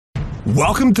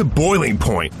Welcome to Boiling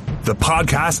Point, the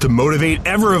podcast to motivate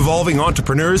ever-evolving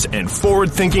entrepreneurs and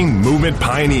forward-thinking movement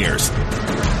pioneers.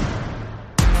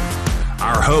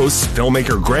 Our hosts,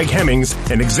 filmmaker Greg Hemmings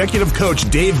and executive coach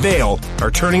Dave Vale, are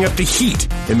turning up the heat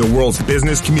in the world's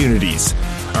business communities.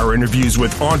 Our interviews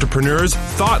with entrepreneurs,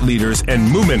 thought leaders,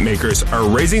 and movement makers are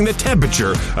raising the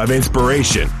temperature of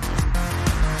inspiration.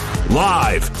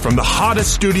 Live from the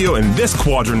hottest studio in this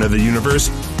quadrant of the universe,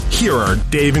 here are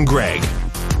Dave and Greg.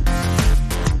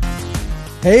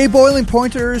 Hey, Boiling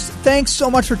Pointers. Thanks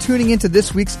so much for tuning into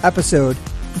this week's episode.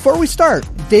 Before we start,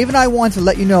 Dave and I want to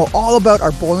let you know all about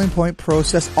our Boiling Point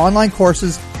Process online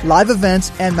courses, live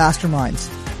events, and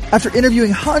masterminds. After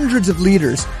interviewing hundreds of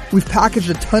leaders, we've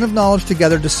packaged a ton of knowledge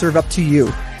together to serve up to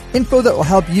you. Info that will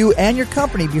help you and your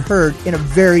company be heard in a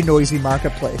very noisy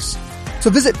marketplace. So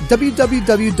visit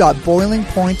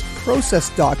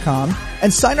www.boilingpointprocess.com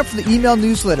and sign up for the email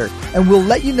newsletter, and we'll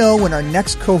let you know when our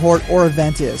next cohort or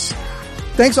event is.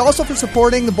 Thanks also for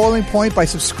supporting The Boiling Point by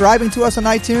subscribing to us on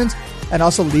iTunes and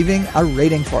also leaving a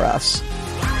rating for us.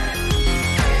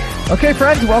 Okay,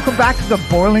 friends, welcome back to The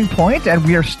Boiling Point, and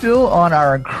we are still on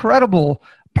our incredible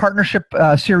partnership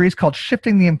series called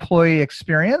Shifting the Employee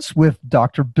Experience with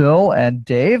Dr. Bill and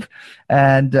Dave.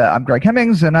 And I'm Greg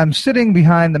Hemmings, and I'm sitting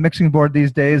behind the mixing board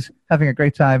these days, having a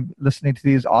great time listening to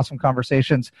these awesome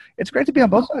conversations. It's great to be on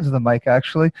both sides of the mic,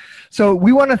 actually. So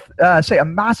we want to say a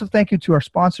massive thank you to our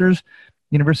sponsors,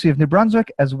 University of New Brunswick,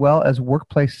 as well as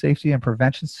Workplace Safety and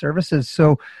Prevention Services.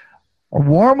 So a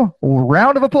warm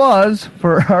round of applause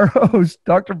for our hosts,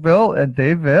 Dr. Bill and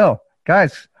Dave Vale.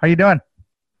 Guys, how you doing?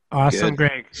 Awesome, good.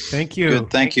 Greg. Thank you. Good,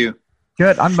 thank you.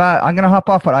 Good. I'm going to hop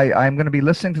off, but I'm going to be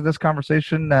listening to this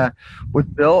conversation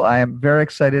with Bill. I am very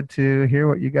excited to hear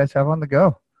what you guys have on the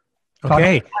go.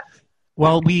 Okay.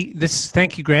 Well,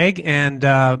 thank you, Greg. And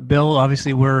Bill,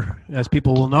 obviously we're, as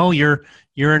people will know, you're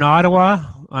in Ottawa.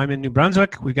 I'm in New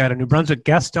Brunswick. We've got a New Brunswick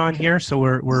guest on here, so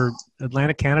we're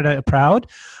Atlantic Canada proud.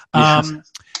 Yes.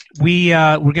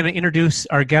 We're going to introduce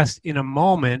our guest in a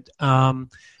moment.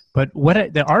 But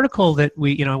the article that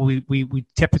we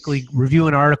typically review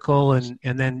an article and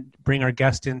then bring our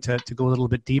guest in to go a little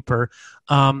bit deeper.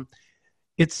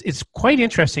 It's quite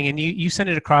interesting, and you sent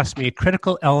it across to me, a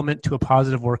critical element to a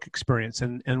positive work experience.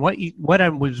 And what I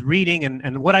was reading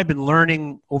and what I've been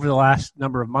learning over the last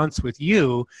number of months with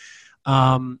you,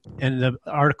 and the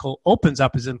article opens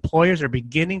up as employers are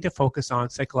beginning to focus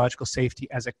on psychological safety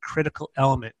as a critical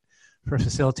element for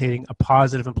facilitating a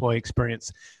positive employee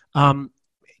experience. Can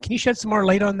you shed some more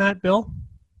light on that, Bill?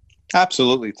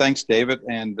 Absolutely. Thanks, David.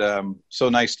 And so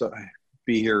nice to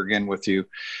be here again with you.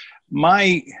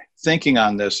 My thinking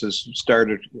on this has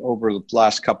started over the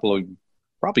last couple of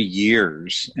probably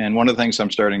years. And one of the things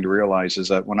I'm starting to realize is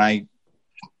that when I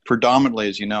predominantly,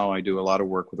 as you know, I do a lot of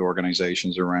work with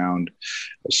organizations around,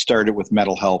 started with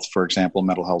mental health, for example,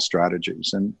 mental health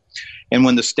strategies. And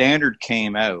when the standard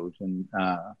came out in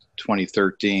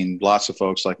 2013, lots of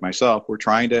folks like myself were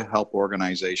trying to help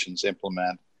organizations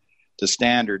implement the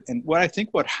standard. And what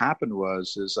happened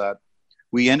is that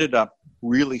we ended up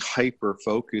really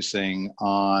hyper-focusing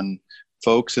on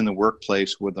folks in the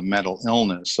workplace with a mental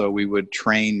illness. So we would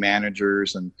train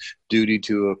managers and duty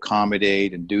to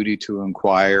accommodate and duty to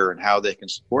inquire and how they can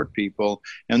support people.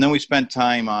 And then we spent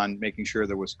time on making sure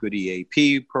there was good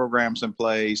EAP programs in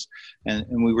place. And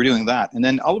we were doing that. And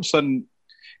then all of a sudden,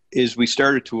 as we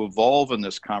started to evolve in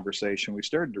this conversation, we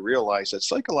started to realize that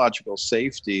psychological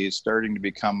safety is starting to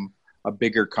become a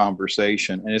bigger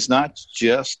conversation. And it's not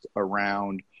just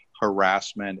around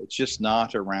harassment. It's just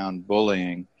not around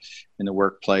bullying in the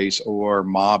workplace or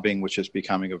mobbing, which is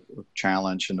becoming a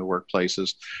challenge in the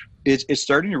workplaces. It's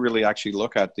starting to really actually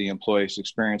look at the employee's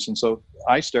experience. And so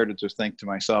I started to think to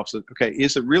myself, okay,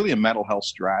 is it really a mental health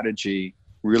strategy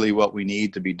really what we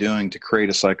need to be doing to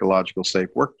create a psychological safe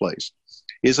workplace?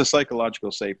 Is a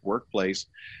psychological safe workplace,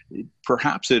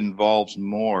 perhaps it involves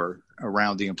more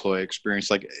around the employee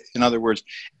experience. Like, in other words,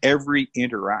 every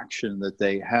interaction that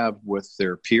they have with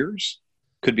their peers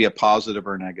could be a positive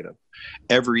or negative.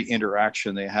 Every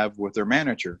interaction they have with their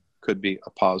manager could be a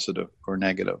positive or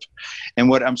negative. And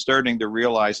what I'm starting to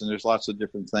realize, and there's lots of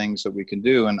different things that we can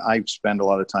do, and I spend a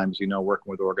lot of time,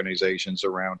 working with organizations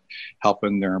around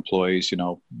helping their employees,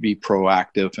 be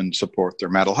proactive and support their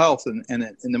mental health. And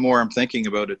the more I'm thinking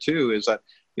about it too, is that,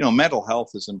 mental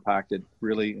health is impacted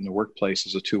really in the workplace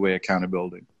as a two-way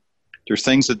accountability. There's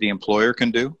things that the employer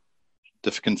can do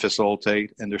that can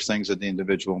facilitate, and there's things that the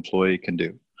individual employee can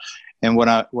do. And what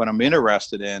I'm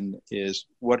interested in is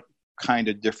what kind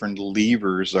of different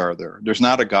levers are there? There's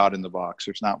not a God in the box.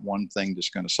 There's not one thing that's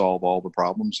going to solve all the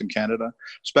problems in Canada,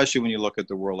 especially when you look at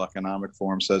the World Economic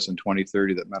Forum says in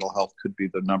 2030 that mental health could be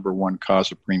the number one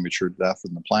cause of premature death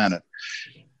on the planet.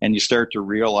 And you start to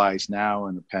realize now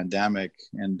in the pandemic,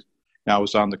 and I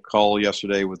was on the call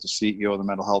yesterday with the CEO of the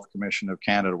Mental Health Commission of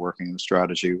Canada working on the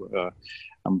strategy.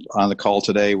 I'm on the call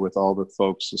today with all the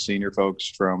folks, the senior folks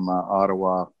from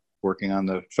Ottawa, working on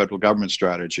the federal government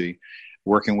strategy,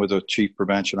 working with the chief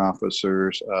prevention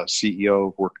officers,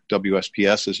 CEO of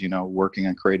WSPS, as you know, working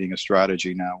on creating a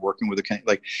strategy now, working with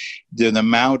the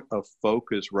amount of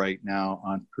focus right now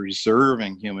on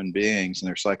preserving human beings and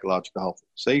their psychological health and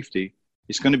safety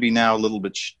is going to be now a little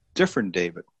bit different,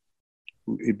 David,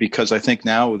 because I think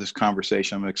now with this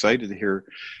conversation, I'm excited to hear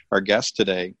our guest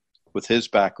today with his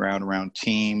background around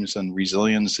teams and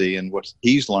resiliency and what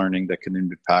he's learning that can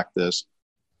impact this,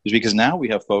 is because now we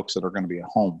have folks that are going to be at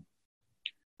home.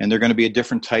 And they're going to be at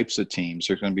different types of teams.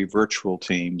 There's going to be virtual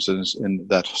teams and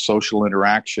that social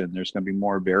interaction. There's going to be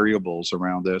more variables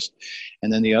around this.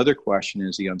 And then the other question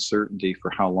is the uncertainty for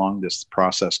how long this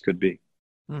process could be.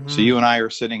 Mm-hmm. So you and I are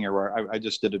sitting here. I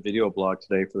just did a video blog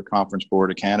today for the Conference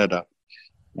Board of Canada.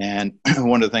 And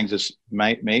one of the things that's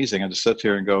amazing, I just sit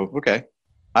here and go, okay,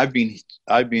 I've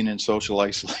been in social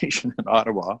isolation in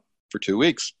Ottawa for 2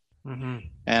 weeks. Mm-hmm.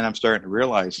 And I'm starting to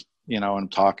realize, I'm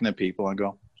talking to people and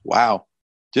go, wow,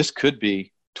 this could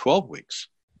be 12 weeks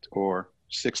or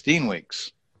 16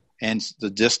 weeks. And the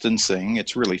distancing,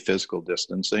 it's really physical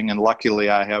distancing. And luckily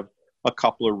I have a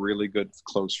couple of really good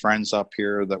close friends up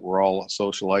here that we're all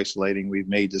social isolating. We've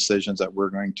made decisions that we're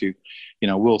going to,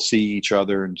 we'll see each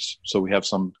other. And so we have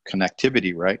some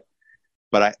connectivity, right?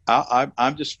 But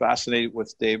I'm just fascinated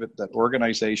with, David, that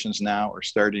organizations now are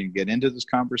starting to get into this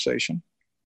conversation.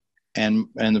 And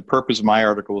the purpose of my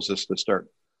article is just to start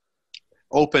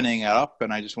opening it up.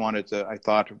 And I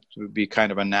thought it would be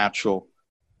kind of a natural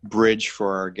bridge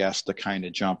for our guests to kind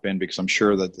of jump in, because I'm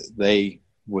sure that they,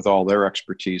 with all their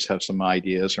expertise, have some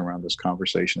ideas around this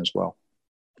conversation as well.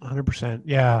 100%.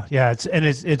 Yeah.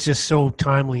 It's just so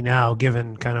timely now,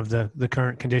 given kind of the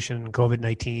current condition.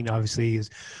 COVID-19 obviously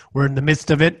we're in the midst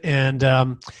of it. And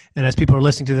as people are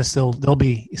listening to this, they'll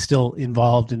be still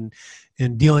involved in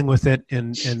dealing with it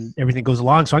and everything goes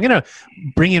along. So I'm going to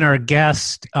bring in our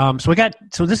guest. So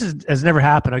this has never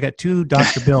happened. I got two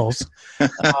Dr. Bills,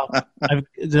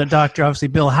 the Dr. obviously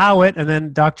Bill Howitt, and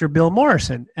then Dr. Bill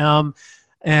Morrison.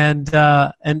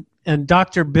 And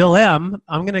Dr. Bill M.,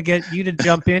 I'm going to get you to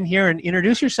jump in here and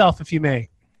introduce yourself, if you may.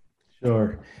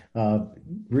 Sure.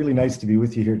 Really nice to be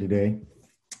with you here today.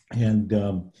 And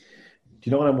do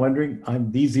you know what I'm wondering?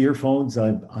 These earphones,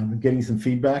 I'm getting some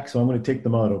feedback, so I'm going to take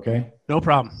them out, okay? No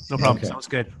problem. Okay. Sounds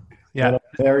good. Yeah.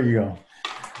 There you go.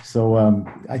 So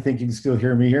I think you can still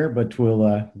hear me here, but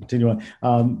we'll continue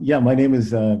on. My name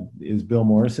is Bill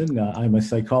Morrison. I'm a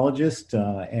psychologist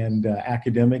and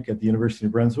academic at the University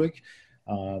of Brunswick.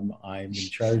 I'm in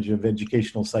charge of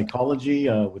educational psychology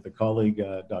with a colleague,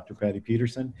 Dr. Patty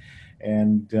Peterson.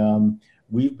 And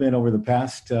we've been over the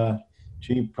past,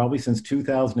 probably since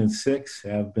 2006,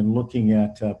 have been looking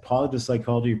at positive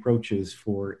psychology approaches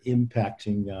for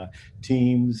impacting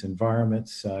teams,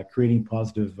 environments, creating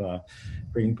positive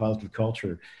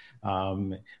culture.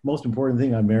 Most important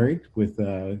thing, I'm married with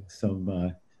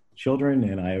some children,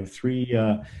 and I have three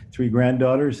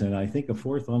granddaughters, and I think a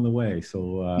fourth on the way.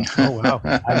 So, oh wow,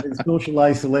 I'm in social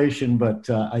isolation, but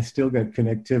I still got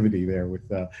connectivity there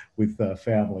with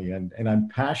family, and I'm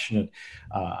passionate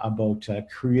about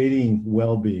creating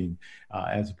well-being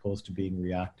as opposed to being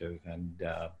reactive. And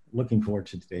looking forward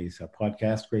to today's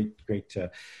podcast. Great to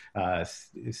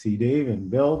see Dave and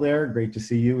Bill there. Great to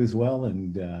see you as well,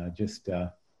 and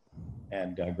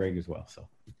Greg as well. So.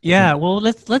 Yeah, well,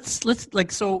 let's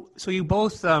so you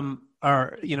both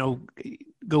are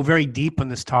go very deep on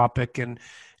this topic and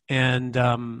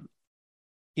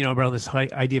about this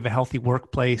idea of a healthy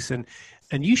workplace, and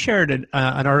you shared an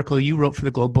article you wrote for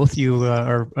the Globe. Both of you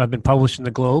have been published in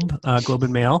the Globe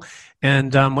and Mail,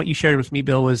 and what you shared with me,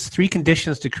 Bill, was 3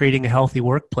 conditions to creating a healthy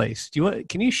workplace.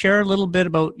 Can you share a little bit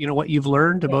about what you've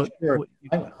learned about your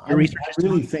research? I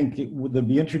really think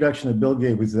the introduction that Bill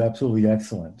gave was absolutely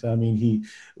excellent. I mean,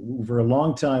 for a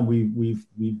long time we've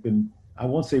been, I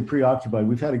won't say preoccupied.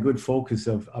 We've had a good focus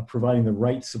of providing the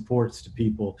right supports to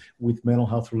people with mental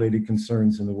health related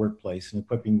concerns in the workplace and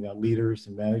equipping leaders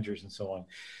and managers and so on.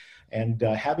 And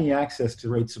having access to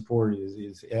the right support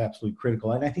is absolutely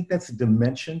critical. And I think that's a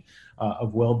dimension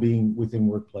of well-being within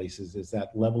workplaces, is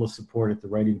that level of support at the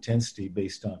right intensity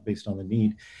based on the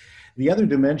need. The other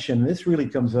dimension, and this really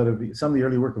comes out of some of the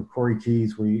early work of Corey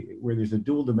Keyes, where there's a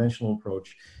dual dimensional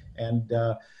approach. And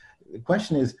the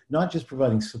question is not just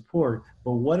providing support,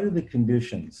 but what are the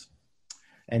conditions?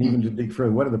 And even to dig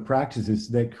further, what are the practices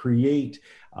that create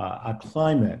a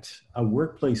climate, a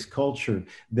workplace culture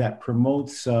that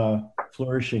promotes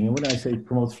flourishing? And when I say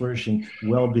promotes flourishing,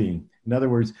 well-being. In other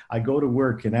words, I go to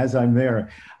work, and as I'm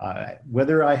there,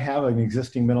 whether I have an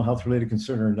existing mental health related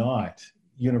concern or not,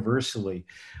 universally,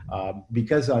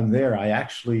 because I'm there, I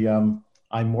actually,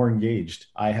 I'm more engaged.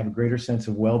 I have a greater sense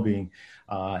of well-being.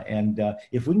 And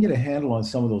if we can get a handle on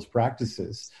some of those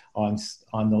practices, on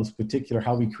those particular,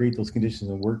 how we create those conditions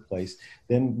in the workplace,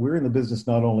 then we're in the business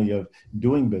not only of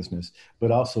doing business, but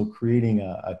also creating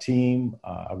a team,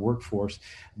 a workforce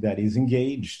that is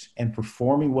engaged and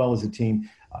performing well as a team,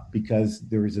 because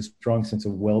there is a strong sense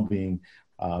of well-being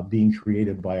being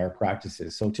created by our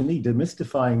practices. So to me,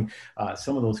 demystifying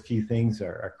some of those key things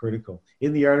are critical.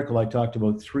 In the article, I talked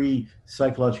about 3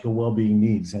 psychological well-being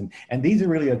needs, and these are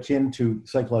really akin to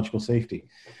psychological safety.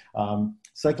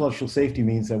 Psychological safety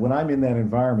means that when I'm in that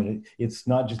environment, it's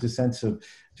not just a sense of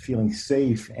feeling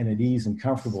safe and at ease and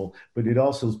comfortable, but it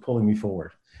also is pulling me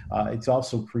forward. It's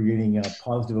also creating a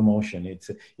positive emotion.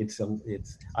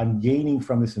 I'm gaining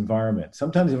from this environment.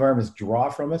 Sometimes environments draw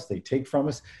from us, they take from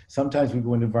us. Sometimes we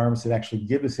go into environments that actually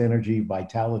give us energy,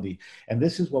 vitality. And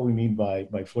this is what we mean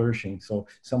by flourishing. So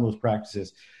some of those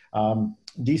practices.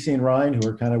 DC and Ryan, who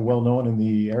are kind of well known in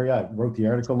the area, I wrote the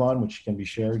article on, which can be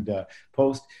shared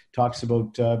post, talks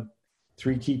about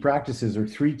 3 key practices or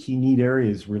 3 key need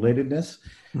areas: relatedness,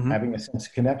 having a sense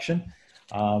of connection,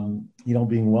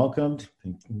 being welcomed,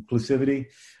 inclusivity,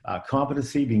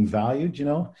 competency, being valued,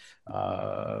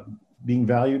 being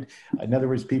valued. In other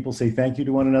words, people say thank you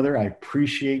to one another. I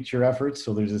appreciate your efforts.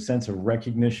 So there's a sense of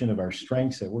recognition of our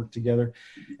strengths that work together.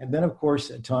 And then, of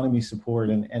course, autonomy, support.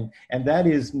 And that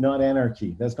is not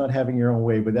anarchy. That's not having your own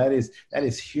way, but that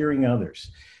is hearing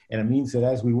others. And it means that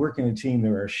as we work in a team,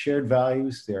 there are shared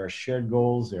values, there are shared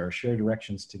goals, there are shared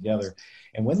directions together.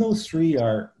 And when those 3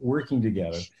 are working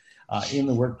together, in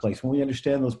the workplace, when we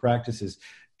understand those practices,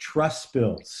 trust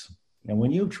builds. And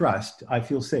when you trust, I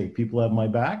feel safe. People have my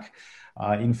back.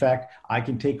 In fact, I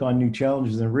can take on new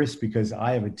challenges and risks because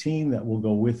I have a team that will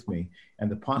go with me.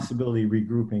 And the possibility of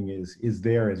regrouping is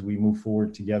there as we move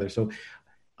forward together. So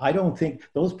I don't think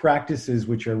those practices,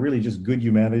 which are really just good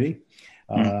humanity,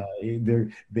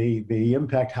 they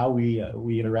impact how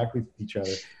we interact with each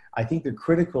other. I think they're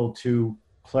critical to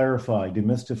clarify,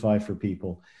 demystify for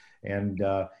people. And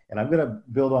I'm going to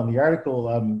build on the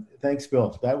article. Thanks,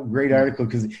 Bill. That was a great article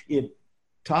because it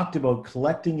talked about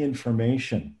collecting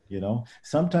information.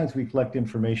 Sometimes we collect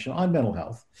information on mental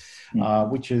health,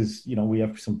 which is, we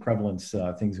have some prevalence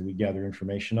things that we gather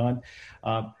information on.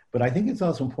 But I think it's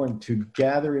also important to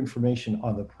gather information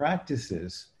on the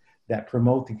practices that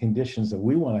promote the conditions that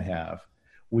we want to have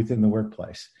within the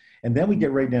workplace. And then we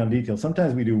get right down to detail.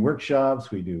 Sometimes we do workshops,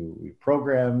 we do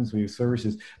programs, we do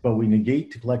services, but we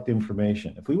negate to collect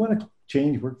information. If we want to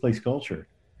change workplace culture,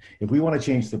 if we want to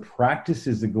change the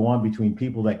practices that go on between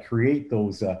people that create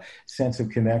those sense of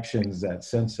connections, that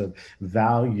sense of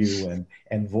value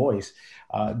and voice,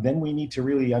 then we need to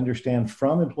really understand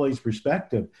from employees'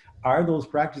 perspective, are those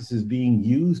practices being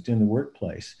used in the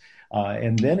workplace?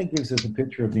 And then it gives us a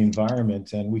picture of the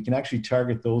environment, and we can actually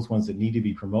target those ones that need to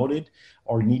be promoted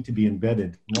or need to be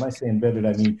embedded. When I say embedded,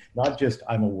 I mean not just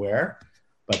I'm aware,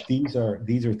 but these are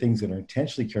things that are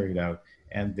intentionally carried out,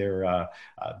 and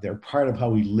they're part of how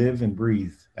we live and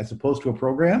breathe. As opposed to a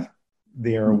program,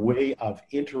 they are a way of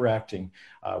interacting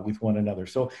with one another.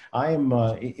 So I am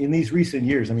in these recent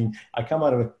years. I mean, I come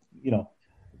out of a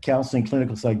counseling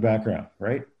clinical psych background,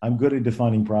 right? I'm good at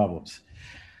defining problems.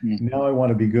 Now I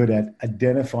want to be good at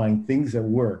identifying things that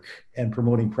work and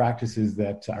promoting practices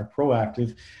that are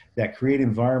proactive, that create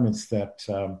environments that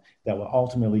will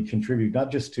ultimately contribute not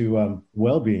just to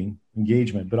well-being,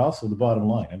 engagement, but also the bottom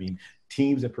line. I mean,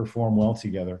 teams that perform well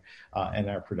together and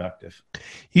are productive.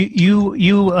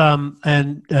 You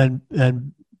and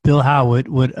Bill Howard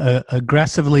would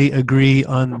aggressively agree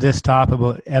on this topic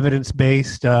about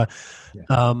evidence-based,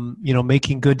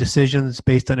 making good decisions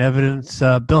based on evidence.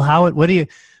 Bill Howard, what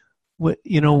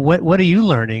are you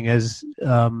learning as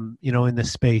in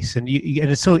this space? And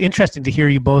it's so interesting to hear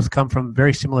you both come from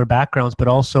very similar backgrounds, but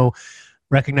also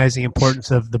recognize the importance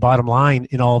of the bottom line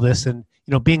in all this, and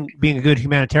being a good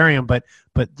humanitarian. But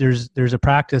there's a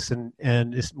practice, and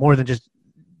it's more than just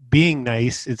being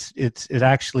nice. It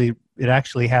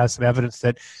actually has some evidence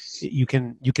that you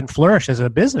can flourish as a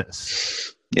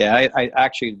business. Yeah, I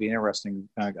actually, it'd be interesting.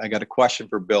 I got a question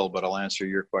for Bill, but I'll answer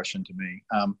your question to me.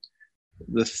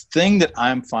 The thing that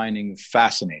I'm finding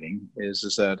fascinating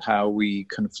is that how we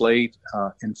conflate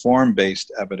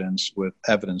informed-based evidence with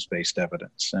evidence-based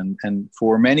evidence. And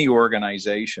for many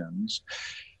organizations,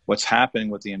 what's happening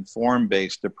with the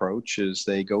informed-based approach is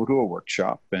they go to a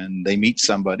workshop and they meet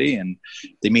somebody, and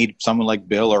they meet someone like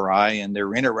Bill or I, and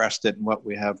they're interested in what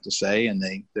we have to say, and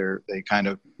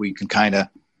we can kind of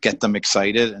get them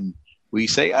excited, and we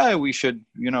say, we should,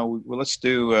 let's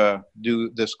do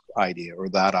this idea or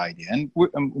that idea. And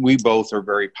we both are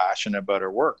very passionate about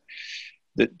our work.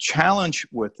 The challenge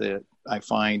with it, I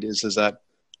find, is that,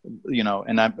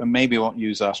 and I maybe won't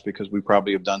use us because we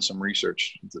probably have done some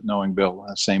research, knowing Bill,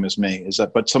 same as me,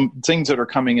 but some things that are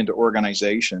coming into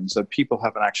organizations that people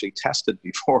haven't actually tested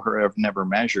before or have never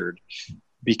measured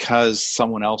because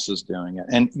someone else is doing it.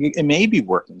 And it may be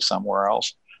working somewhere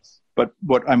else. But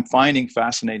what I'm finding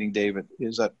fascinating, David,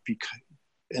 is that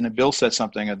and Bill said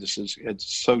something, and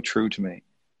it's so true to me,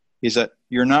 is that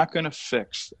you're not going to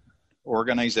fix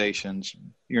organizations.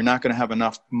 You're not going to have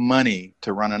enough money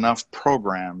to run enough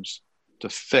programs to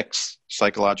fix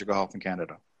psychological health in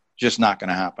Canada. Just not going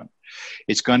to happen.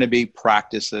 It's going to be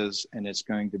practices, and it's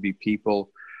going to be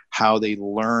people, how they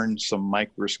learn some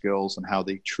micro skills and how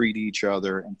they treat each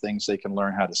other, and things they can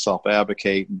learn how to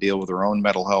self-advocate and deal with their own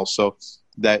mental health. So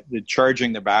that the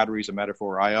charging the battery is a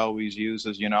metaphor I always use,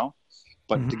 as you know.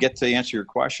 But to get to answer your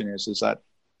question is that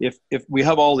if we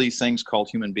have all these things called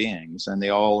human beings, and they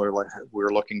all are like,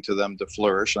 we're looking to them to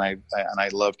flourish, and I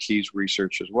love Key's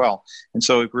research as well. And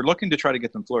so if we're looking to try to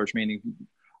get them flourish, meaning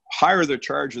higher the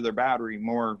charge of their battery,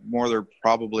 more they're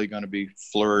probably going to be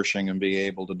flourishing and be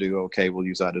able to do okay. We'll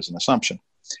use that as an assumption.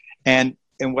 And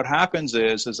what happens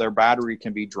is their battery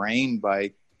can be drained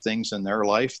by things in their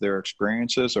life, their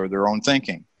experiences, or their own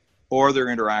thinking, or their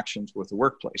interactions with the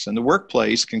workplace. And the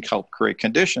workplace can help create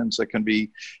conditions that can be,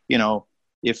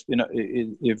 if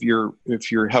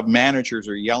you have managers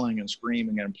are yelling and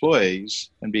screaming at employees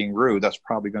and being rude, that's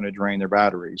probably going to drain their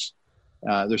batteries.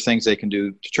 There's things they can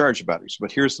do to charge the batteries.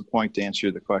 But here's the point to answer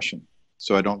the question,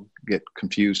 so I don't get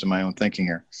confused in my own thinking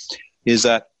here, is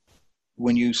that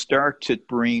when you start to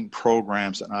bring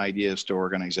programs and ideas to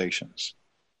organizations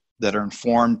that are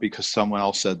informed because someone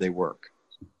else said they work,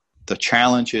 the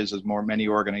challenge is many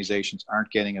organizations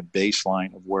aren't getting a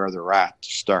baseline of where they're at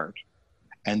to start.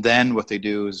 And then what they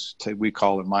do is, we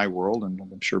call it my world, and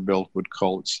I'm sure Bill would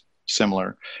call it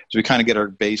similar, is we kind of get our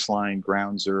baseline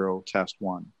ground zero test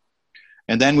one.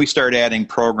 And then we start adding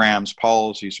programs,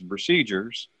 policies, and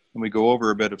procedures, and we go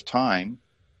over a bit of time,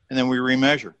 and then we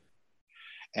remeasure.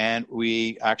 And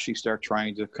we actually start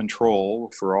trying to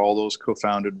control for all those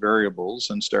co-founded variables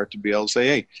and start to be able to say,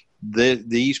 hey,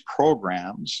 these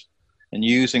programs, and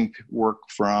using work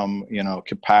from,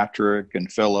 Kirkpatrick and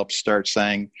Phillips, start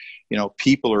saying,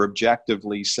 people are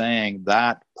objectively saying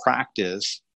that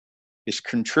practice is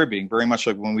contributing, very much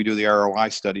like when we do the ROI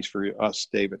studies for us,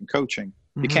 David, in coaching.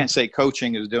 Mm-hmm. You can't say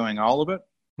coaching is doing all of it,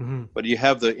 but you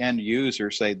have the end user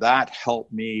say, that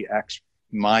helped me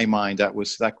my mind, that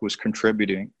was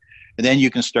contributing. And then you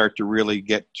can start to really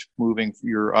get moving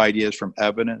your ideas from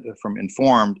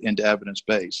informed into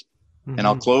evidence-based. Mm-hmm. And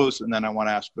I'll close, and then I want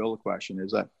to ask Bill a question,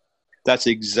 is that's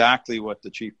exactly what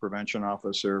the Chief Prevention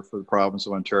Officer for the province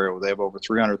of Ontario, they have over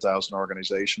 300,000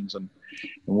 organizations, and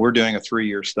we're doing a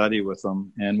 3-year study with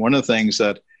them. And one of the things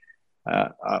that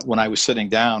when I was sitting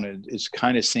down, it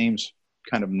kind of seems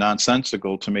kind of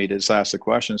nonsensical to me to just ask the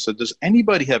question. So does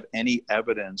anybody have any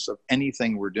evidence of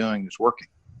anything we're doing is working?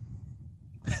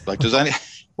 Like, does any,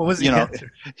 what was the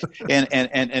answer?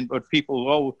 But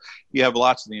people, you have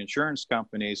lots of the insurance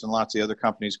companies and lots of the other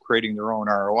companies creating their own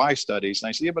ROI studies. And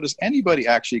I say, yeah, but has anybody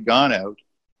actually gone out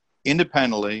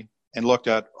independently and looked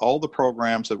at all the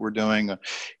programs that we're doing?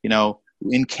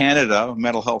 In Canada,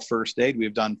 mental health first aid,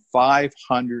 we've done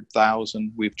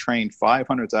 500,000. We've trained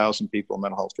 500,000 people in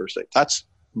mental health first aid. That's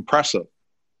impressive.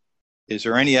 Is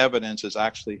there any evidence it's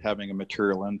actually having a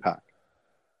material impact?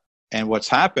 And what's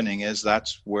happening is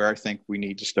that's where I think we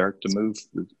need to start to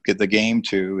get the game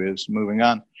to, is moving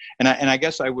on. And I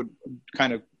guess I would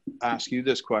kind of ask you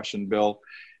this question, Bill,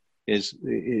 is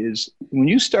when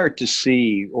you start to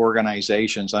see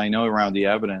organizations, I know around the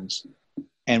evidence,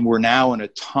 and we're now in a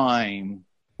time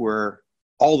where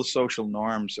all the social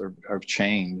norms have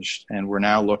changed, and we're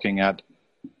now looking at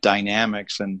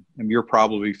dynamics, and your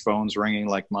probably phone's ringing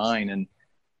like mine. And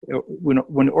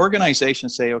when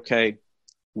organizations say, okay,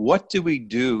 what do we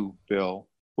do, Bill?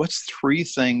 What's 3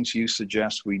 things you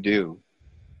suggest we do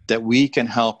that we can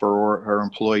help our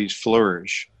employees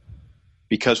flourish?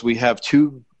 Because we have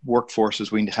 2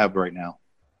 workforces we have right now.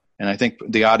 And I think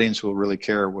the audience will really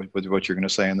care with what you're going to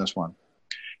say in this one.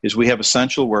 Is we have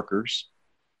essential workers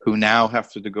who now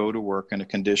have to go to work in a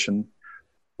condition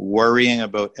worrying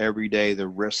about every day the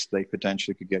risks they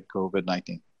potentially could get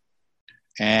COVID-19.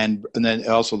 And then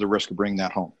also the risk of bringing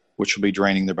that home, which will be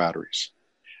draining their batteries.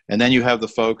 And then you have the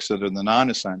folks that are the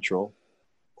non-essential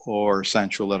or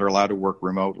essential that are allowed to work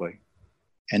remotely.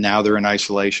 And now they're in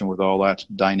isolation with all that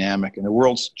dynamic. And the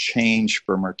world's changed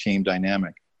from our team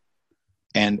dynamic.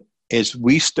 And as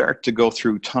we start to go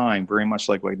through time, very much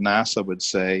like what NASA would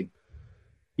say,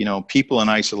 you know, people in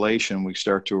isolation, we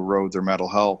start to erode their mental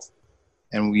health.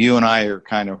 And you and I are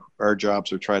kind of, our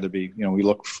jobs are try to be, you know,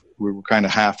 we're kind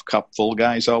of half cup full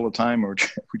guys all the time, or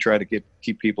we try to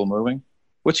keep people moving.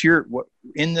 What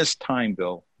in this time,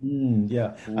 Bill?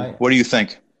 What do you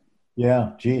think?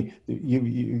 Yeah, gee,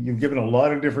 you've given a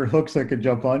lot of different hooks I could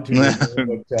jump onto.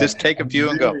 But, just take a few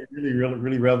and go.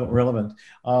 Really relevant.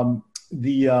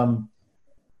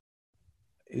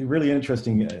 Really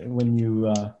interesting when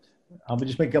you. I'll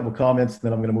just make a couple of comments,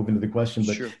 then I'm going to move into the question.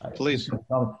 But sure, please.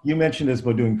 You mentioned this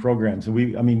about doing programs, and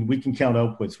we can count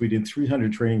outputs. We did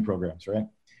 300 training programs, right?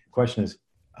 The question is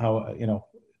how, you know,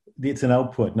 it's an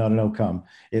output, not an outcome.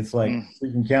 It's like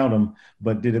we can count them,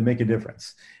 but did it make a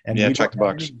difference? And check the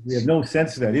box. We have no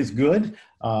sense of that. It's good.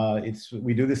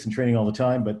 We do this in training all the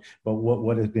time, but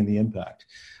what has been the impact?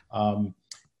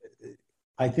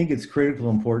 I think it's critically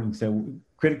important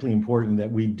that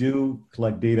we do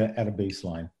collect data at a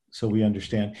baseline, so we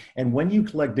understand. And when you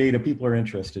collect data, people are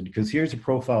interested, because here's a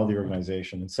profile of the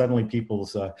organization, and suddenly people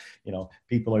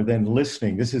are then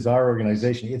listening. This is our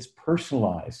organization. It's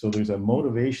personalized. So there's a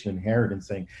motivation inherent in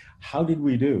saying, how did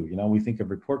we do? You know, we think of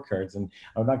report cards, and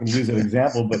I'm not going to use an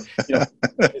example, but, you know,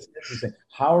 it's interesting.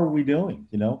 How are we doing?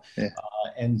 You know? Yeah.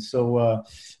 And so,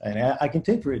 and I can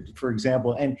take for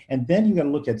example, and then you got to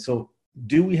look at, so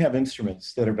do we have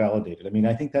instruments that are validated? I mean,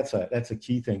 I think that's a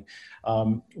key thing.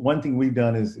 One thing we've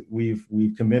done is we've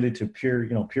committed to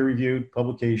peer-reviewed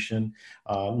publication,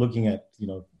 looking at, you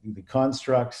know, the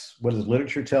constructs. What does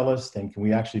literature tell us? Then can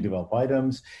we actually develop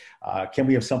items? Can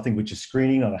we have something which is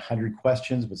screening on 100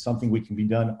 questions, but something we can be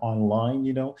done online,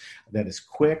 you know, that is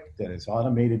quick, that is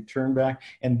automated turn back,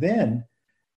 and then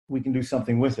we can do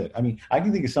something with it. I mean, I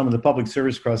can think of some of the public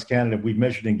service across Canada. We've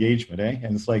measured engagement,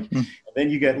 and it's like, and then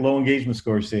you get low engagement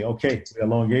scores. Say, okay, we got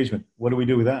low engagement. What do we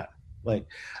do with that? Like,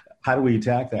 how do we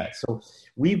attack that? So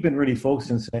we've been really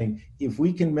focused on saying, if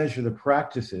we can measure the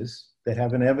practices that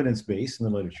have an evidence base in the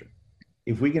literature,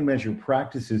 if we can measure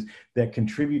practices that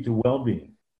contribute to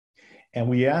well-being, and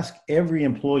we ask every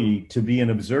employee to be an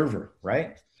observer,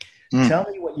 right? Tell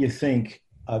me what you think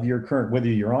of your current, whether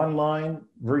you're online,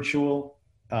 virtual,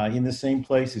 in the same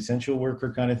place, essential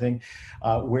worker kind of thing,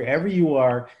 wherever you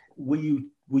are, will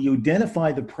you identify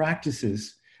the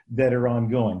practices that are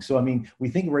ongoing? So, I mean, we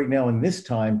think right now in this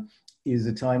time is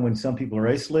a time when some people are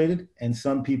isolated and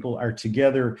some people are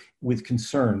together with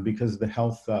concern because of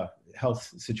the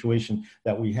health situation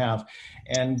that we have.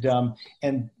 And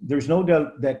there's no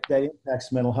doubt that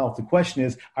impacts mental health. The question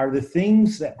is, are the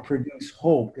things that produce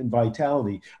hope and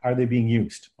vitality, are they being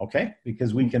used? Okay?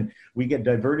 Because we get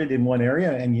diverted in one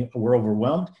area and we're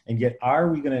overwhelmed, and yet are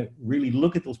we going to really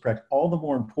look at those practices? All the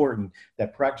more important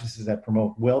that practices that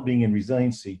promote well-being and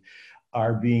resiliency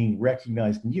are being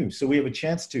recognized and used. So we have a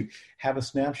chance to have a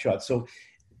snapshot. So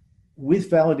with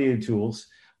validated tools,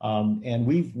 and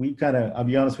we've kind of, I'll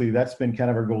be honest with you, that's been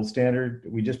kind of our gold standard.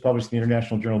 We just published in the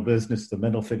International Journal of Business, the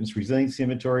Mental Fitness Resiliency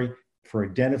Inventory, for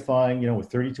identifying, you know,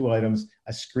 with 32 items,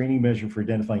 a screening measure for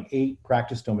identifying 8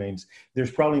 practice domains.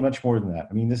 There's probably much more than that.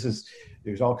 I mean,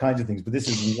 there's all kinds of things, but this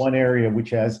is one area which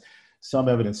has some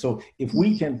evidence. So if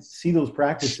we can see those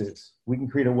practices, we can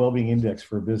create a well-being index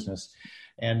for a business.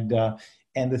 And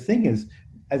the thing is,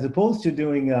 as opposed to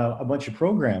doing a bunch of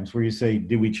programs where you say,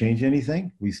 did we change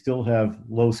anything? We still have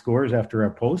low scores after our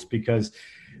post because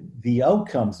the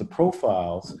outcomes, the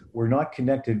profiles, were not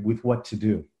connected with what to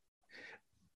do.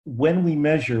 When we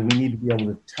measure, we need to be able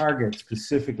to target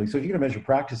specifically. So if you're going to measure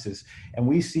practices, and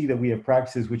we see that we have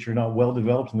practices which are not well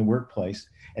developed in the workplace,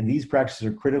 and these practices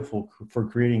are critical for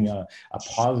creating a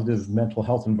positive mental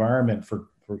health environment for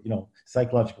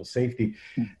psychological safety,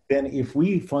 then if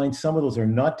we find some of those are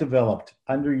not developed,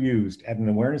 underused at an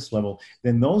awareness level,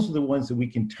 then those are the ones that we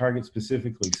can target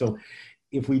specifically. So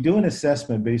if we do an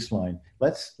assessment baseline,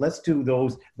 let's do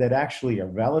those that actually are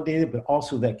validated, but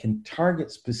also that can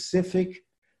target specific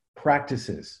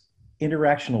practices,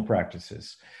 interactional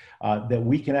practices that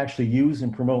we can actually use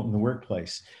and promote in the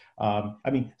workplace. I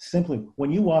mean, simply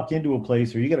when you walk into a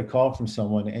place or you get a call from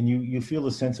someone and you feel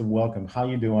a sense of welcome, how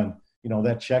you doing? You know,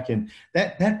 that check-in,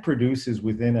 that produces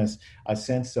within us a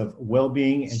sense of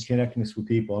well-being and connectedness with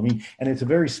people. I mean, and it's a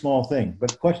very small thing, but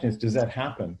the question is, does that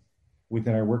happen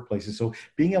within our workplaces. So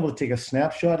being able to take a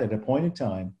snapshot at a point in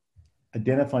time,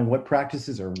 identifying what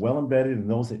practices are well embedded and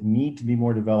those that need to be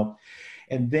more developed,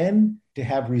 and then to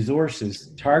have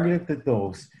resources targeted at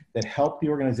those that help the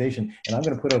organization. And I'm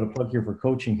going to put out a plug here for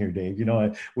coaching here, Dave,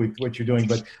 with what you're doing,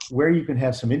 but where you can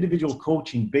have some individual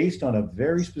coaching based on a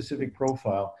very specific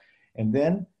profile. And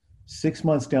then 6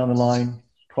 months down the line,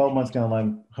 12 months down the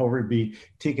line, however it be,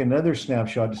 take another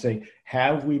snapshot to say,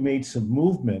 have we made some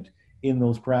movement in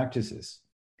those practices?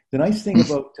 The nice thing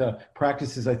about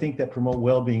practices, I think, that promote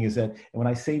well-being is that, and when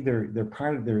I say they're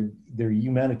part of they're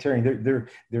humanitarian,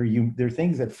 they're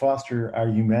things that foster our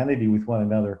humanity with one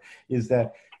another, is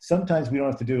that sometimes we don't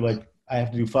have to do, like, I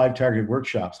have to do 5 targeted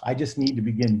workshops. I just need to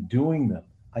begin doing them.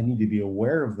 I need to be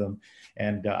aware of them.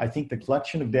 And I think the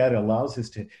collection of data allows us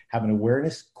to have an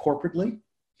awareness corporately.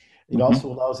 It also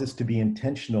allows us to be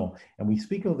intentional. And we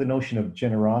speak of the notion of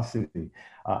generosity,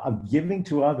 of giving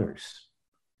to others,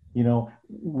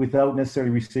 without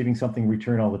necessarily receiving something in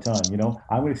return all the time.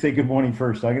 I'm going to say good morning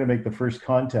first. I'm going to make the first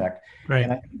contact. Right.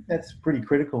 And I think that's pretty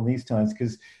critical in these times,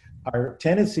 because our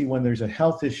tendency when there's a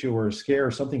health issue or a scare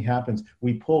or something happens,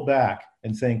 we pull back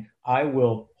and saying, I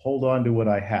will hold on to what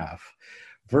I have,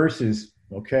 versus,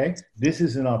 okay, this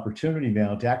is an opportunity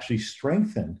now to actually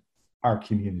strengthen our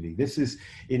community.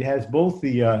 It has both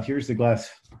the, here's the glass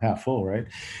half full, right?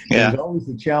 Yeah. There's always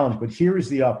the challenge, but here is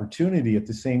the opportunity at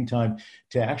the same time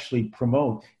to actually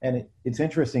promote. And it's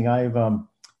interesting.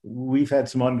 We've had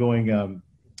some ongoing,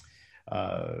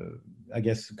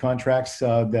 contracts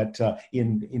that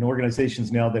in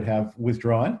organizations now that have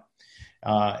withdrawn.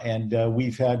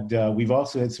 We've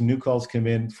also had some new calls come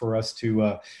in for us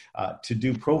to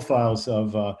do profiles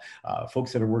of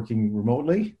folks that are working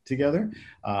remotely together.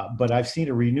 But I've seen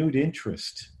a renewed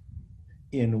interest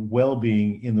in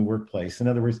well-being in the workplace. In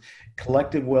other words,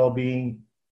 collective well-being,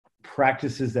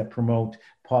 practices that promote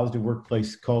positive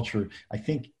workplace culture. I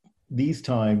think these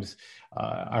times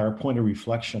are a point of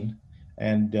reflection.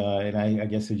 And I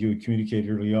guess as you had communicated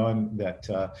early on, that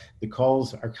the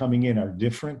calls are coming in are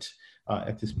different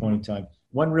at this point in time.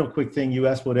 One real quick thing, you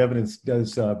asked what evidence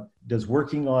does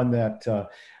working on that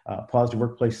positive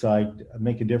workplace side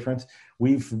make a difference?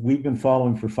 We've been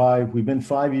following we've been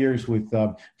 5 years with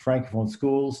Francophone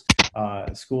schools,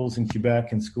 schools in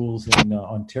Quebec and schools in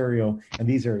Ontario. And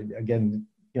these are, again,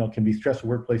 can be stressful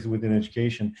workplaces within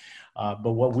education.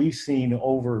 But what we've seen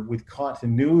over with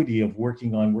continuity of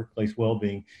working on workplace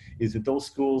well-being is that those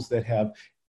schools that have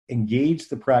engaged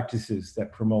the practices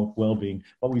that promote well-being,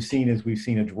 what we've seen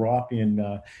a drop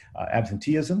in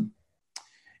absenteeism.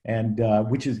 And a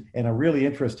really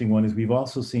interesting one is we've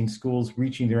also seen schools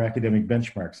reaching their academic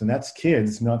benchmarks, and that's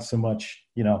kids, not so much,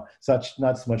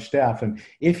 not so much staff. And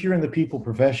if you're in the people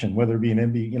profession, whether it be an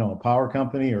MB, a power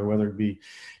company, or whether it be,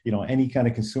 any kind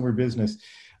of consumer business,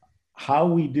 how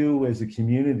we do as a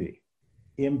community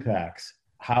impacts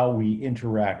how we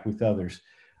interact with others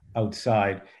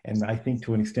outside. And I think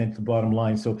to an extent, the bottom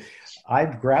line. So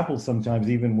I've grappled sometimes,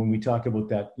 even when we talk about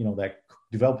that, that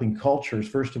developing cultures.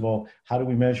 First of all, how do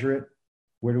we measure it?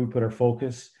 Where do we put our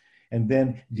focus? And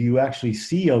then, do you actually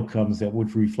see outcomes that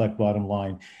would reflect bottom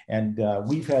line? And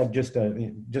we've had just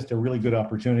a really good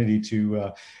opportunity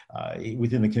to,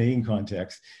 within the Canadian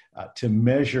context, to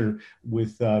measure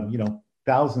with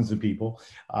thousands of people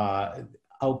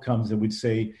outcomes that would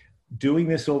say, doing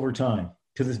this over time.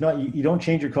 Because it's not, you don't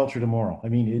change your culture tomorrow. I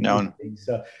mean, it's,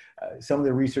 some of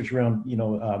the research around,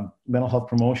 mental health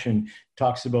promotion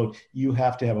talks about you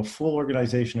have to have a full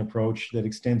organization approach that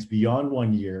extends beyond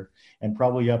 1 year and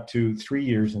probably up to 3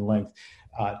 years in length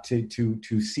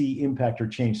to see impact or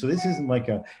change. So this isn't like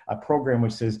a program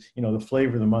which says, the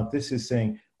flavor of the month. This is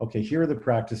saying, okay, here are the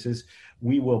practices.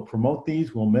 We will promote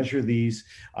these. We'll measure these.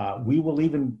 We will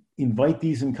even invite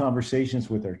these in conversations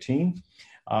with our team.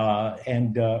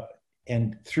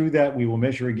 And through that, we will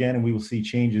measure again, and we will see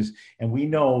changes. And we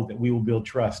know that we will build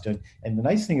trust. And the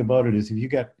nice thing about it is, if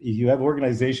you have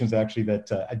organizations actually that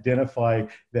identify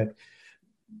that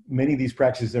many of these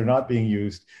practices are not being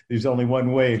used, there's only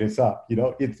one way, and it's up.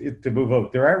 It's to move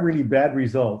out. There aren't really bad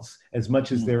results as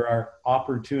much as there are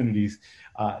opportunities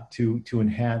to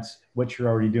enhance what you're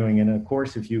already doing. And of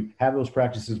course, if you have those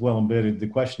practices well embedded, the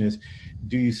question is,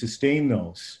 do you sustain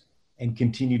those and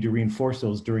continue to reinforce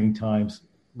those during times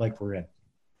like we're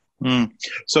in?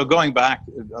 So going back,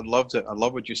 I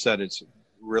love what you said. It's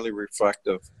really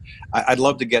reflective. I'd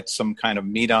love to get some kind of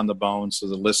meat on the bone so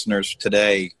the listeners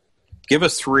today Give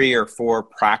us 3 or 4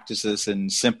 practices in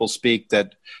simple speak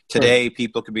that today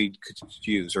people could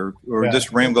use, or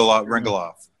just wrangle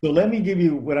off. So let me give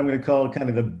you what I'm going to call kind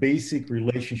of the basic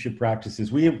relationship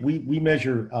practices. We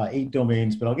measure 8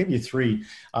 domains, but I'll give you 3.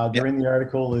 They're in the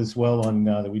article as well on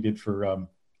that we did for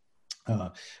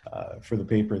the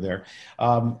paper there.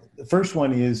 The first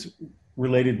one is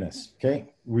relatedness. Okay,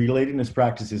 relatedness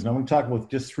practices, and I'm going to talk about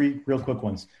just 3 real quick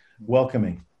ones.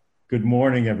 Welcoming. Good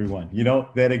morning, everyone. You know,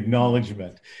 that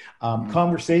acknowledgement.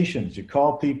 Conversations, you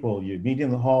call people, you meet in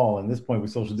the hall. And at this point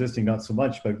with social distancing, not so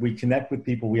much, but we connect with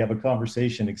people. We have a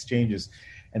conversation, exchanges.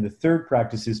 And the third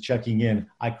practice is checking in.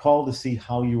 I call to see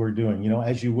how you are doing, you know,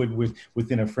 as you would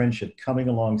within a friendship, coming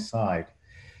alongside.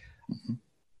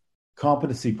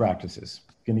 Competency practices.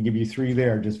 Going to give you 3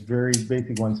 there, just very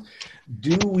basic ones.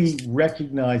 Do we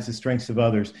recognize the strengths of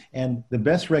others? And the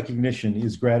best recognition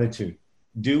is gratitude.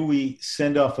 Do we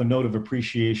send off a note of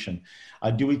appreciation?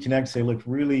 Do we connect, say, look,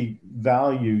 really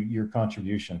value your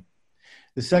contribution?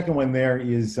 The second one there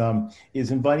is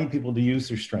inviting people to use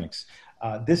their strengths.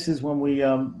 This is when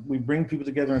we bring people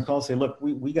together and call, say, look,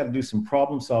 we got to do some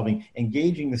problem solving,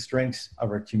 engaging the strengths of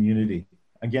our community.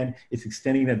 Again, it's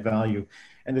extending that value.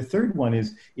 And the third one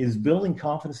is building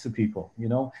confidence to people. You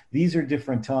know, these are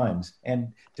different times.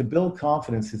 And to build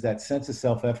confidence is that sense of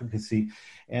self-efficacy.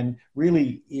 And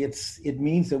really, it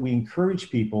means that we encourage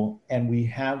people and we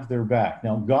have their back.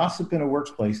 Now, gossip in a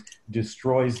workplace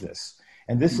destroys this.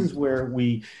 And this is where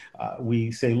we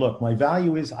say, look, my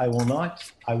value is I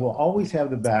will always have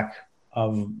the back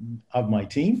of my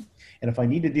team. And if I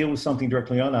need to deal with something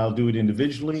directly on, I'll do it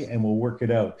individually and we'll work it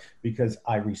out because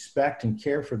I respect and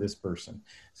care for this person.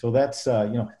 So that's,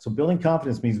 so building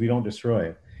confidence means we don't destroy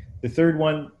it. The third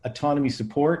one, autonomy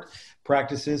support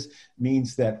practices,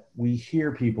 means that we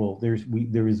hear people.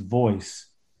 There is voice.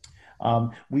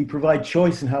 We provide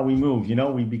choice in how we move. You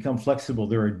know, we become flexible.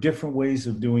 There are different ways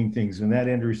of doing things, and that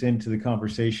enters into the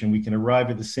conversation. We can arrive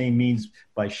at the same means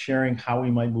by sharing how we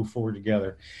might move forward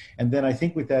together. And then I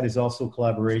think with that is also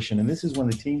collaboration. And this is when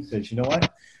the team says, you know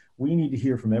what, we need to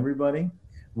hear from everybody.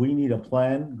 We need a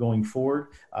plan going forward.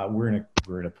 We're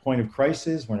at a point of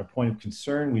crisis. We're in a point of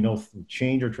concern. We know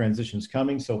change or transition is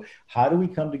coming. So how do we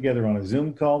come together on a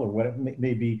Zoom call or what it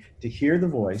may be to hear the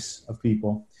voice of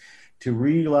people, to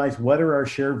realize what are our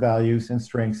shared values and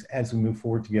strengths as we move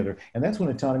forward together. And that's when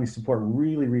autonomy support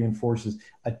really reinforces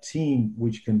a team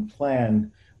which can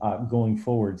plan going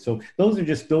forward. So those are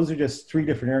just 3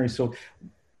 different areas. So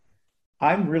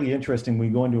I'm really interested when we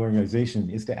go into an organization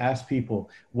is to ask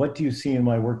people, what do you see in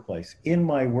my workplace? In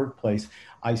my workplace,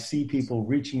 I see people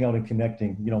reaching out and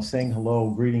connecting, you know, saying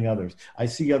hello, greeting others. I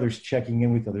see others checking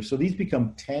in with others. So these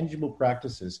become tangible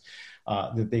practices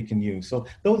that they can use. So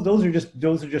those are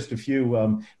just a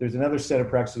few. There's another set of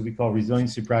practices we call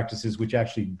resiliency practices, which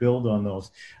actually build on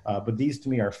those. But these to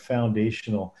me are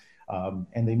foundational,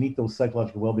 and they meet those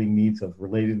psychological well-being needs of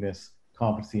relatedness,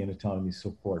 competency, and autonomy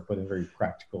support, but in very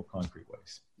practical, concrete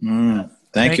ways.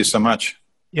 Thank you so much.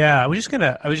 Yeah, I was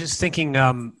just thinking,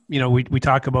 we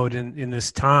talk about in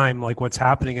this time, like what's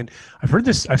happening. And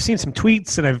I've seen some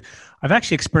tweets, and I've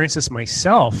actually experienced this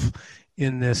myself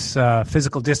in this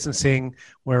physical distancing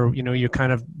where, you know, you're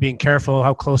kind of being careful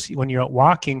how close when you're out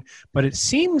walking. But it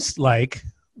seems like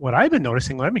what I've been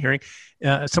noticing, what I've been hearing,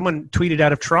 someone tweeted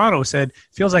out of Toronto, said,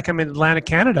 feels like I'm in Atlantic,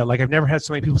 Canada. Like I've never had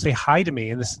so many people say hi to me,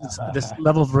 and this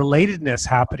level of relatedness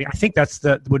happening. I think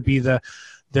would be the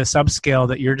subscale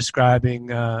that you're describing,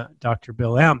 Dr.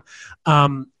 Bill M.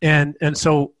 And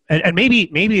so maybe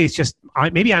it's just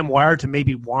maybe I'm wired to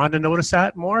maybe want to notice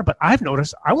that more, but I've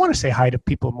noticed I want to say hi to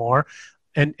people more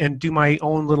and do my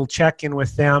own little check-in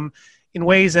with them in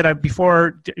ways that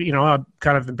before, you know,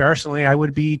 kind of embarrassingly, I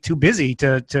would be too busy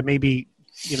to maybe,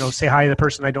 you know, say hi to the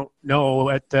person I don't know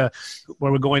where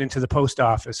we're going into the post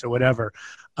office or whatever.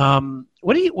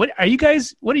 What are you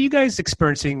guys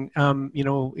experiencing, you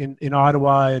know, in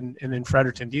Ottawa and in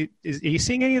Fredericton? Are you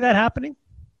seeing any of that happening?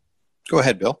 Go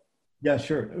ahead, Bill. Yeah,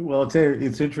 sure. Well,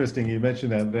 it's interesting you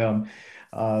mentioned that.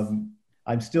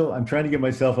 I'm trying to get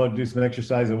myself out to do some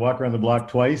exercise and walk around the block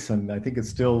twice. And I think it's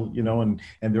still, you know, and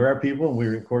there are people,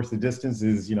 and of course, the distance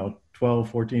is, you know, 12,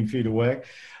 14 feet away.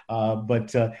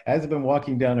 But as I've been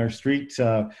walking down our street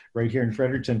right here in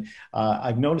Fredericton,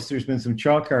 I've noticed there's been some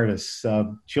chalk artists,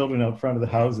 children out front of the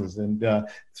houses, and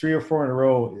 3 or 4 in a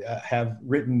row have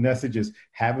written messages.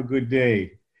 Have a good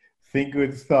day. Think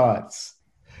good thoughts.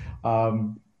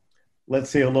 Let's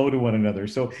say hello to one another.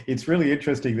 So it's really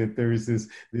interesting that there's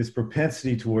this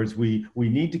propensity towards we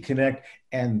need to connect,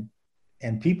 and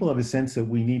people have a sense that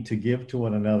we need to give to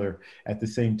one another at the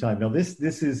same time. Now, this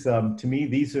is to me,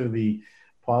 these are the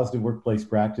positive workplace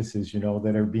practices,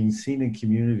 that are being seen in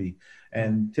community.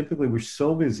 And typically we're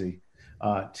so busy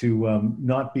to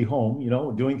not be home,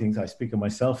 doing things. I speak of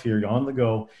myself here, on the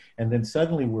go, and then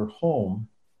suddenly we're home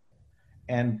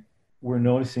and we're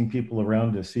noticing people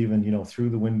around us, even, through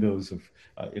the windows of,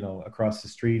 across the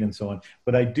street and so on.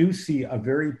 But I do see a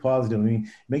very positive, it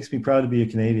makes me proud to be a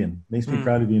Canadian, makes me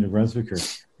proud to be a New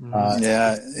Brunswicker.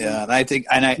 Yeah. And I think,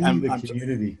 and I'm the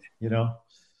community,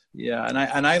 Yeah.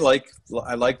 And I like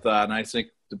that. And I think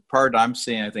the part I'm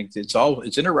seeing, I think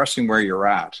it's interesting where you're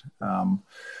at.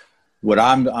 What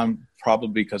I'm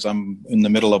probably, because I'm in the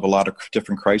middle of a lot of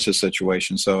different crisis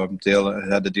situations. So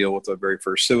I had to deal with the very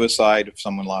first suicide. If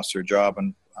someone lost their job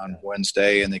on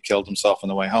Wednesday and they killed themselves on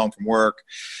the way home from work.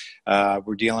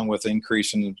 We're dealing with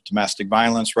increase in domestic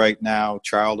violence right now.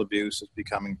 Child abuse is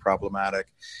becoming problematic.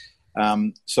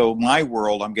 So my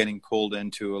world, I'm getting pulled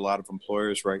into. A lot of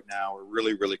employers right now are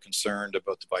really, really concerned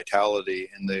about the vitality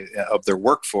of their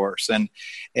workforce. And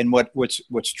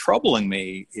what's troubling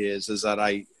me is that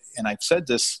I've said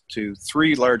this to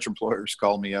 3 large employers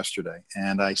called me yesterday.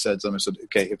 And I said to them,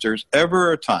 okay, if there's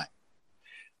ever a time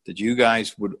that you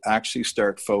guys would actually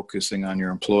start focusing on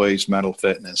your employees' mental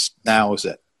fitness, now is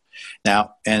it.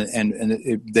 Now,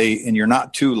 and you're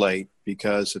not too late,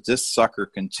 because if this sucker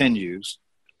continues,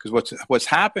 because what's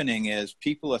happening is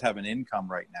people that have an income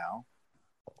right now,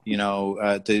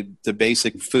 the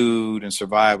basic food and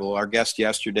survival. Our guest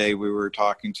yesterday,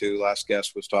 last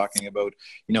guest was talking about,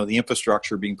 the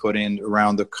infrastructure being put in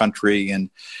around the country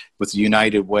and with the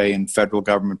United Way and federal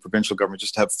government, provincial government,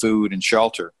 just to have food and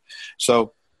shelter.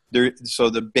 So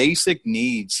the basic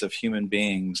needs of human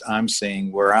beings, I'm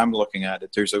seeing where I'm looking at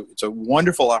it, it's a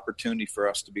wonderful opportunity for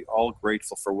us to be all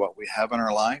grateful for what we have in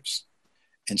our lives.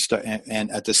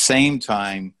 And at the same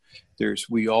time, I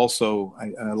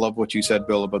love what you said,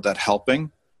 Bill, about that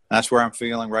helping. That's where I'm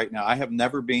feeling right now. I have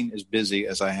never been as busy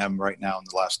as I am right now in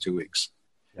the last 2 weeks.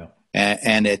 Yeah.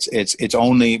 And it's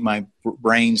only, my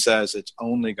brain says it's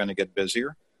only going to get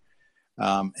busier.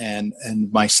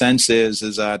 And my sense is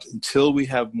that until we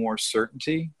have more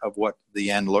certainty of what the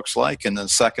end looks like, and the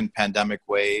second pandemic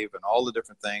wave and all the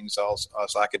different things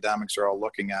us academics are all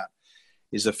looking at,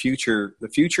 is the future,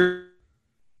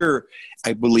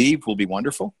 I believe, will be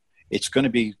wonderful. It's going to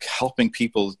be helping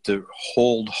people to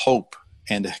hold hope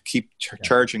and to keep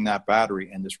charging that battery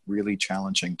in this really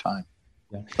challenging time.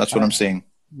 Yeah. That's what I'm seeing.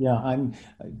 Yeah,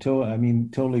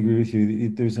 totally agree with you.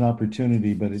 There's an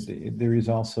opportunity, but there is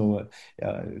also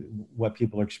what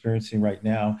people are experiencing right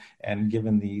now. And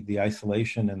given the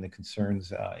isolation and the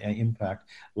concerns impact,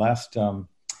 last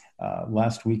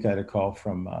week I had a call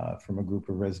from a group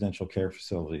of residential care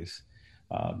facilities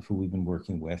who we've been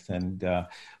working with. And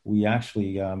we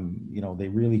actually,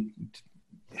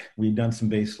 we've done some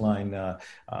baseline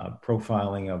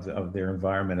profiling of their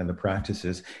environment and the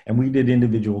practices. And we did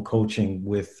individual coaching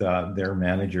with their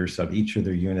managers of each of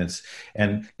their units.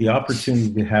 And the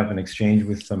opportunity to have an exchange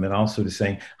with them, and also to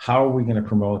saying, how are we going to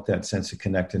promote that sense of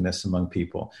connectedness among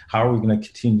people? How are we going to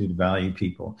continue to value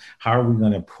people? How are we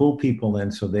going to pull people in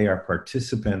so they are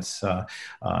participants?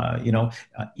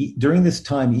 During this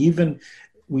time, even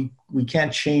we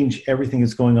can't change everything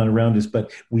that's going on around us,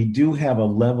 but we do have a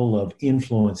level of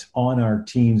influence on our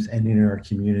teams and in our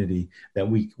community that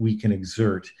we can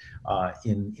exert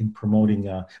in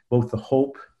promoting both the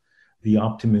hope, the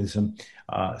optimism,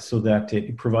 so that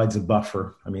it provides a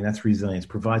buffer. I mean, that's resilience,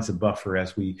 provides a buffer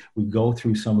as we go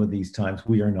through some of these times.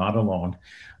 We are not alone.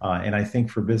 And I think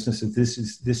for businesses,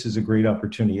 this is a great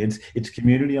opportunity. It's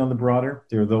community on the broader.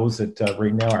 There are those that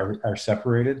right now are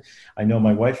separated. I know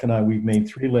my wife and I, we've made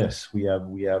 3 lists. We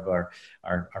have our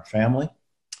family,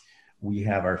 we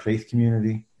have our faith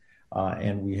community,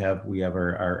 and we have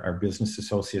our business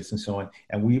associates and so on.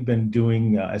 And we've been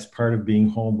doing, as part of being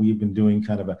home, we've been doing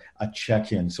kind of a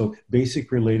check-in. So basic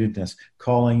relatedness,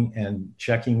 calling and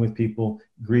checking with people,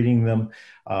 greeting them,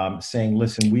 saying,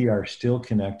 listen, we are still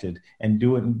connected, and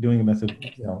doing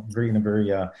a very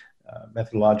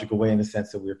methodological way, in the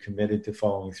sense that we're committed to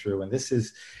following through. And this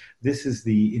is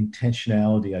the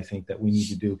intentionality, I think, that we need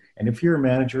to do. And if you're a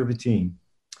manager of a team,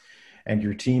 and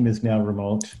your team is now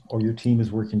remote, or your team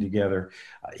is working together,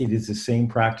 it is the same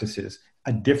practices,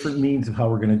 a different means of how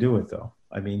we're going to do it, though.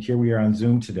 I mean, here we are on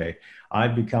Zoom today.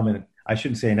 I've become I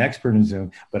shouldn't say an expert in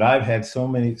Zoom, but I've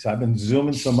been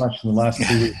Zooming so much in the last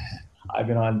 2 weeks. I've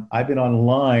been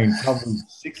online probably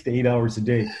 6 to 8 hours a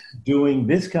day doing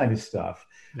this kind of stuff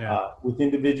with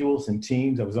individuals and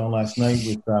teams. I was on last night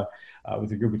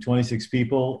with a group of 26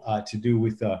 people to do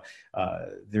with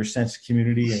their sense of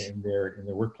community in their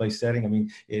workplace setting. I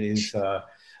mean, it is,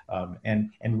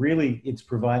 and really it's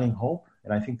providing hope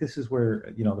And I think this is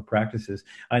where, the practice is.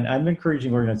 And I'm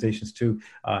encouraging organizations too,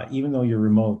 even though you're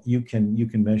remote, you can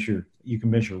measure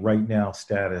right now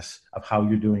status of how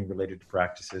you're doing related to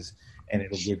practices, and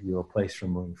it'll give you a place for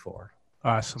moving forward.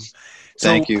 Awesome.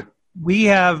 Thank you. We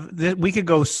could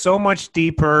go so much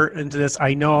deeper into this.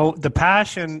 I know the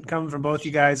passion coming from both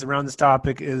you guys around this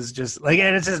topic is just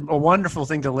and it's just a wonderful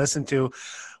thing to listen to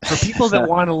for people that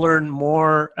want to learn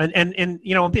more.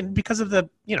 And because of the,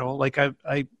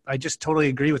 I just totally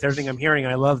agree with everything I'm hearing.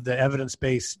 I love the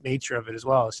evidence-based nature of it as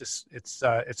well. It's just,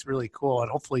 it's really cool.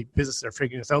 And hopefully businesses are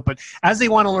figuring this out. But as they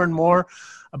want to learn more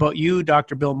about you,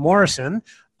 Dr. Bill Morrison,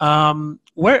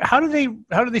 how do they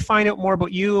find out more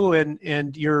about you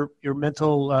and your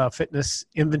mental fitness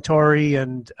inventory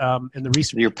and the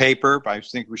research? Your paper, I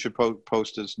think we should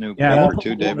post this new paper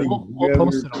too, David. We'll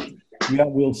post it on. Yeah,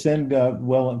 we'll send a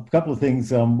couple of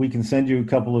things. We can send you a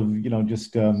couple of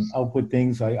just output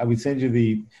things. I would send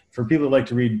you for people who like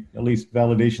to read at least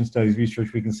validation studies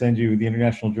research. We can send you the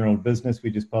International Journal of Business. We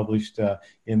just published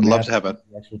in love to have it.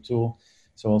 The actual tool.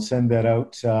 So I'll send that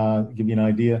out, give you an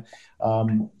idea.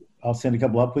 I'll send a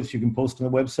couple outputs. You can post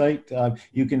on the website.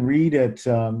 You can read at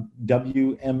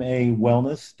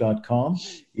wmawellness.com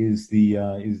is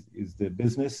the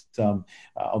business.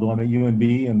 Although I'm at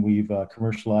UNB and we've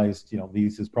commercialized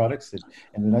these as products,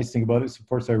 and the nice thing about it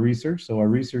supports our research. So our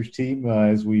research team,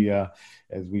 as we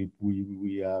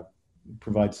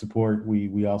provide support,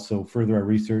 we also further our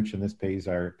research, and this pays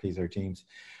our teams.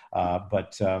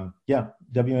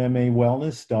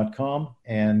 wmawellness.com,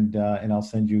 and I'll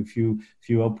send you a few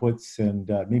outputs and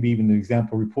maybe even an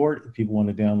example report if people want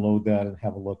to download that and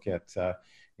have a look at.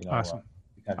 Awesome.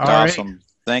 Awesome. Right.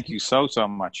 Thank you so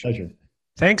much. Pleasure.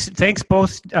 Thanks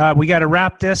both. We got to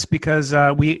wrap this because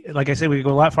like I said, we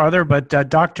go a lot farther. But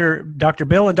Dr.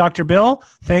 Bill and Dr. Bill,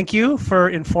 thank you for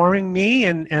informing me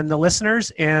and the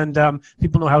listeners, and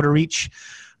people know how to reach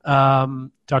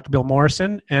Dr. Bill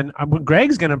Morrison. And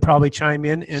Greg's going to probably chime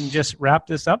in and just wrap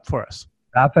this up for us.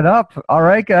 Wrap it up. All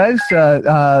right, guys.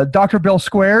 Dr. Bill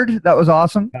squared. That was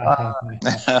awesome.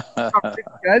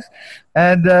 Guys.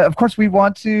 And, of course, we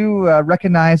want to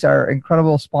recognize our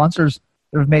incredible sponsors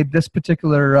that have made this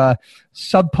particular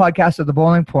sub-podcast of The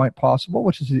Boiling Point possible,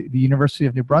 which is the University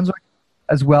of New Brunswick,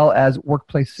 as well as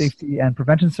Workplace Safety and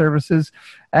Prevention Services.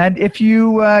 And if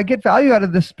you get value out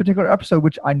of this particular episode,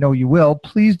 which I know you will,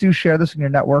 please do share this in your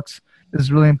networks. This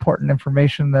is really important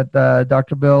information that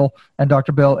Dr. Bill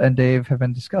and Dave have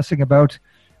been discussing about.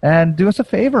 And do us a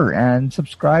favor and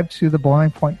subscribe to the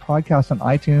Boiling Point podcast on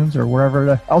iTunes or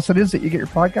wherever else it is that you get your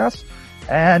podcasts.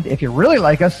 And if you really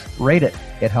like us, rate it.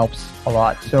 It helps a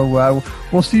lot. So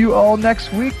we'll see you all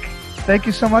next week. Thank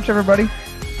you so much, everybody.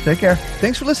 Take care.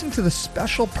 Thanks for listening to the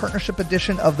special partnership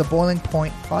edition of the Boiling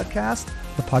Point podcast,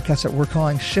 the podcast that we're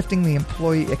calling Shifting the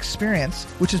Employee Experience,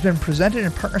 which has been presented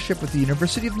in partnership with the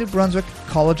University of New Brunswick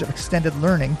College of Extended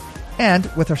Learning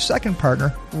and with our second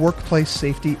partner, Workplace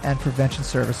Safety and Prevention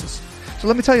Services. So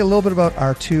let me tell you a little bit about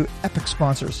our two epic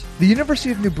sponsors. The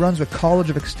University of New Brunswick College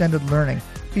of Extended Learning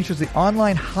features the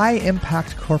online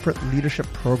high-impact corporate leadership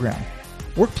program.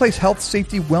 Workplace health,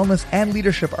 safety, wellness, and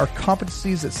leadership are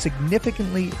competencies that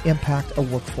significantly impact a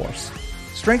workforce.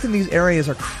 Strength in these areas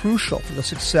are crucial for the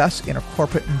success in a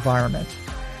corporate environment.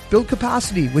 Build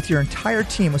capacity with your entire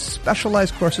team with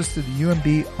specialized courses through the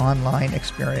UNB online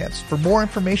experience. For more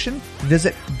information,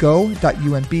 visit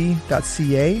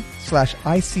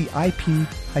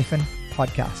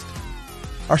go.unb.ca/ICIP-podcast.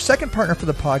 Our second partner for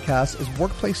the podcast is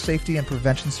Workplace Safety and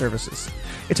Prevention Services.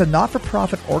 It's a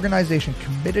not-for-profit organization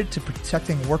committed to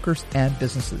protecting workers and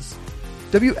businesses.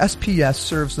 WSPS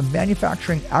serves the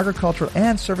manufacturing, agricultural,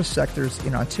 and service sectors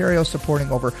in Ontario, supporting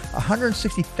over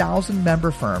 160,000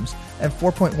 member firms and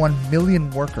 4.1 million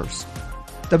workers.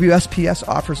 WSPS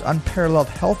offers unparalleled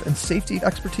health and safety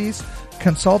expertise,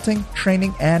 consulting,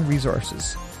 training, and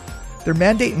resources. Their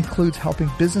mandate includes helping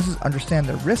businesses understand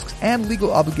their risks and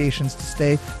legal obligations to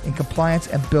stay in compliance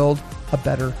and build a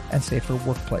better and safer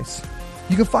workplace.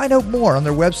 You can find out more on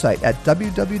their website at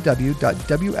www.wsps.ca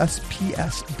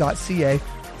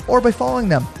or by following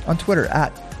them on Twitter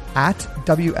at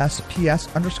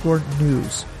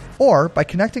WSPS_news, or by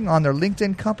connecting on their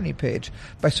LinkedIn company page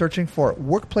by searching for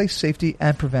Workplace Safety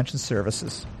and Prevention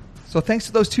Services. So thanks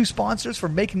to those two sponsors for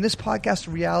making this podcast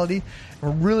a reality.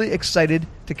 We're really excited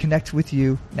to connect with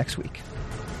you next week.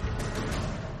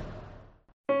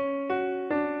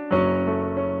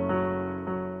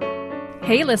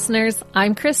 Hey listeners,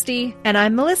 I'm Christy. And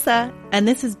I'm Melissa, and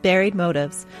this is Buried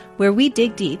Motives, where we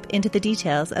dig deep into the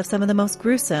details of some of the most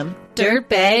gruesome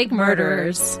dirtbag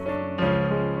murderers.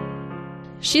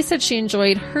 She said she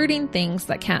enjoyed hurting things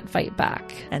that can't fight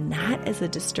back. And that is a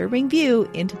disturbing view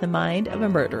into the mind of a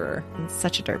murderer and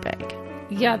such a dirtbag.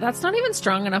 Yeah, that's not even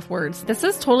strong enough words. This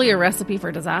is totally a recipe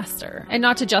for disaster. And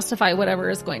not to justify whatever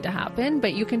is going to happen,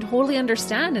 but you can totally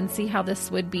understand and see how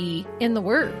this would be in the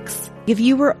works. If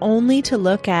you were only to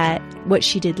look at what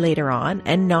she did later on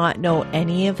and not know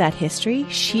any of that history,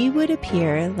 she would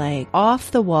appear like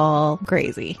off the wall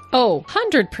crazy. Oh,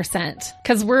 100%.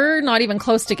 Because we're not even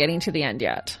close to getting to the end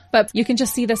yet. But you can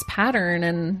just see this pattern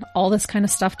and all this kind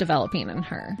of stuff developing in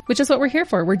her, which is what we're here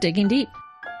for. We're digging deep.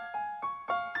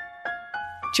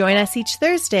 Join us each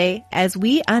Thursday as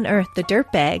we unearth the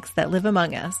dirtbags that live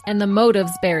among us and the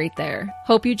motives buried there.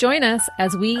 Hope you join us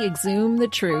as we exhume the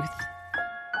truth.